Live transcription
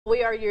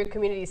We are your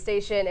community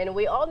station, and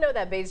we all know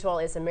that baseball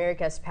is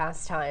America's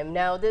pastime.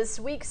 Now, this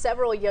week,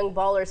 several young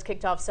ballers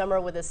kicked off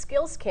summer with a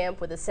skills camp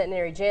with the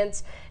Centenary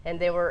Gents, and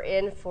they were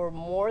in for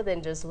more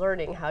than just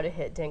learning how to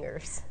hit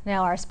dingers.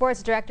 Now, our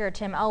sports director,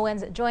 Tim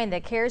Owens, joined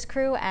the CARES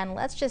crew, and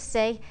let's just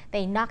say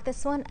they knocked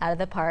this one out of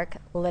the park,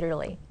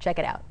 literally. Check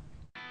it out.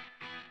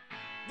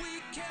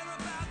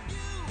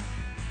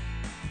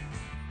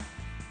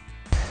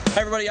 Hi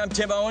everybody, I'm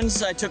Tim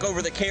Owens. I took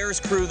over the CARES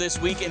crew this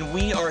week, and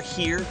we are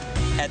here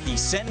at the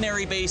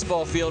Centenary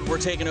baseball field. We're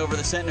taking over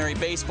the Centenary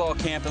baseball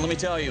camp, and let me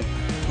tell you,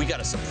 we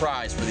got a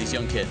surprise for these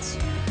young kids.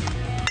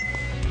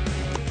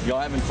 Y'all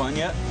having fun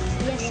yet?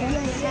 Yes, sir. We're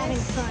having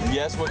fun.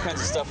 Yes? What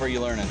kinds of stuff are you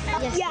learning?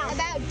 Yes, yeah,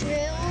 about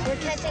drill. We're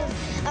catching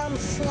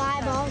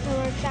fly balls when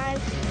we're trying.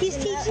 He's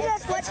teaching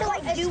us what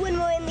to do when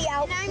we're in the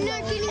outfield. I'm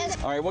not getting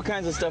All right, what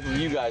kinds of stuff have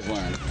you guys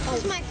learned?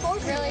 This is my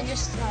fourth. Really,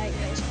 just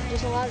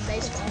a lot of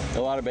baseball.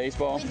 A lot of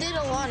baseball? We did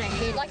a lot of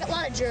hit, like a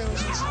lot of drills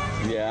and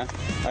stuff. Yeah?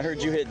 I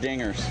heard you hit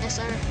dingers. Yes,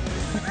 sir.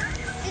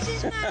 This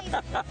is my...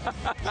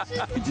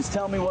 Just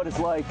tell me what it's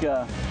like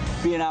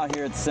being out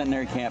here at the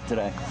Centenary camp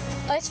today.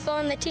 It's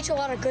fun. They teach a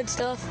lot of good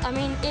stuff. I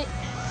mean, it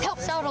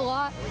helps out a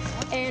lot,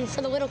 and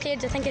for the little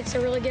kids, I think it's a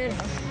really good,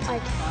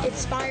 it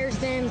inspires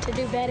them to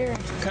do better.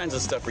 What kinds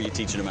of stuff are you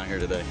teaching them out here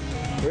today?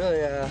 Really,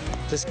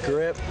 just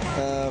grip.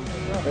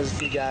 There's a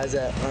few guys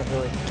that aren't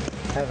really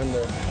having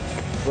the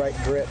right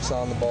grips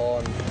on the ball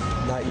and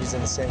not using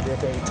the same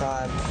grip every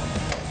time.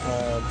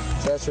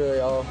 So that's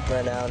really all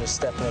right now, just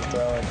stepping and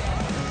throwing.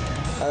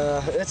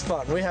 It's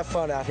fun. We have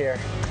fun out here.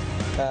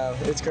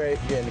 It's great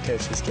getting to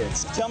coach these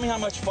kids. Tell me how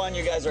much fun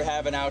you guys are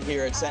having out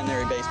here at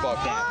Centenary baseball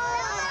camp.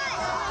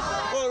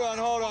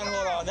 Hold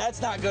on.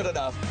 That's not good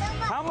enough.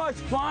 How much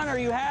fun are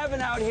you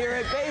having out here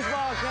at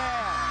baseball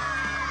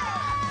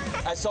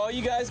camp? I saw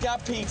you guys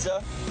got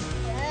pizza,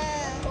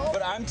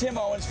 but I'm Tim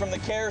Owens from the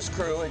CARES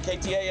crew at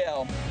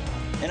KTAL,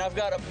 and I've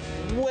got a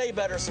way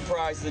better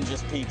surprise than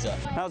just pizza.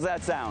 How's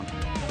that sound?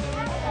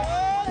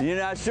 You're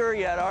not sure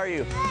yet, are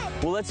you?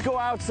 Well, let's go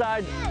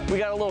outside. We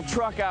got a little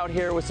truck out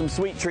here with some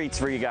sweet treats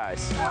for you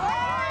guys.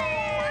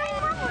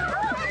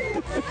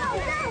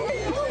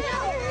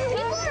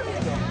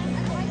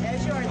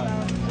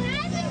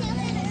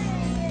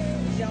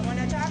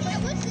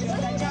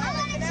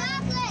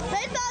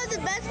 Baseball is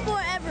the best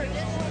sport ever.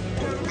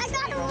 I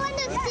got a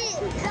Wonderstick.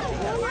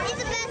 It's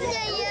the best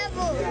day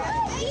ever.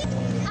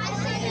 Ice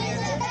cream is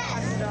the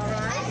best.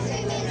 Ice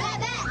cream is the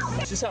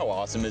best. Just how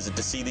awesome is it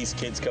to see these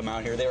kids come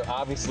out here? They're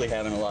obviously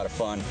having a lot of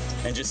fun,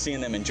 and just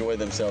seeing them enjoy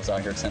themselves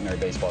out here at Centenary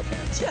baseball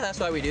camp. Yeah, that's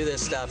why we do this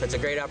stuff. It's a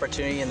great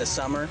opportunity in the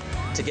summer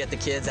to get the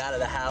kids out of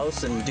the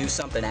house and do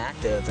something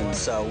active, and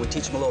so we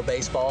teach them a little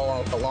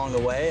baseball along the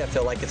way. I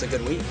feel like it's a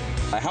good week.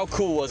 How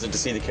cool was it to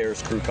see the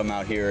CARES crew come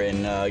out here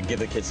and give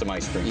the kids some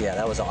ice cream? Yeah,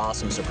 that was an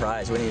awesome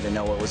surprise. We didn't even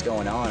know what was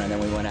going on, and then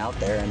we went out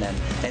there, and then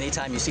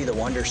anytime you see the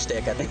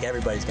Wonderstick, I think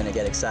everybody's going to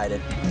get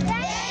excited.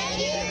 Thank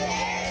you,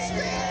 CARES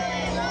crew.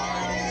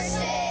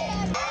 Wonderstick.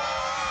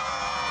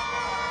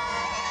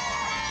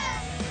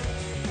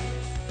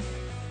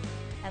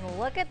 And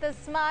look at the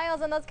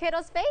smiles on those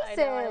kiddos' faces. I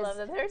know, I love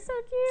them. They're so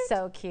cute.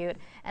 So cute.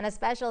 And a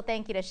special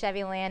thank you to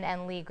Chevy Land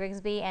and Lee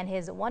Grigsby and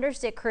his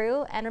Wonderstick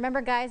crew. And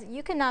remember, guys,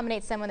 you can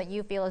nominate someone that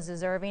you feel is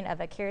deserving of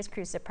a CARES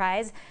crew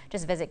surprise.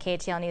 Just visit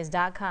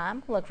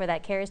KTLnews.com, look for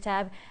that CARES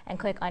tab, and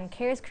click on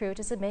CARES crew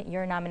to submit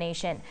your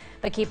nomination.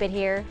 But keep it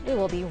here. We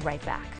will be right back.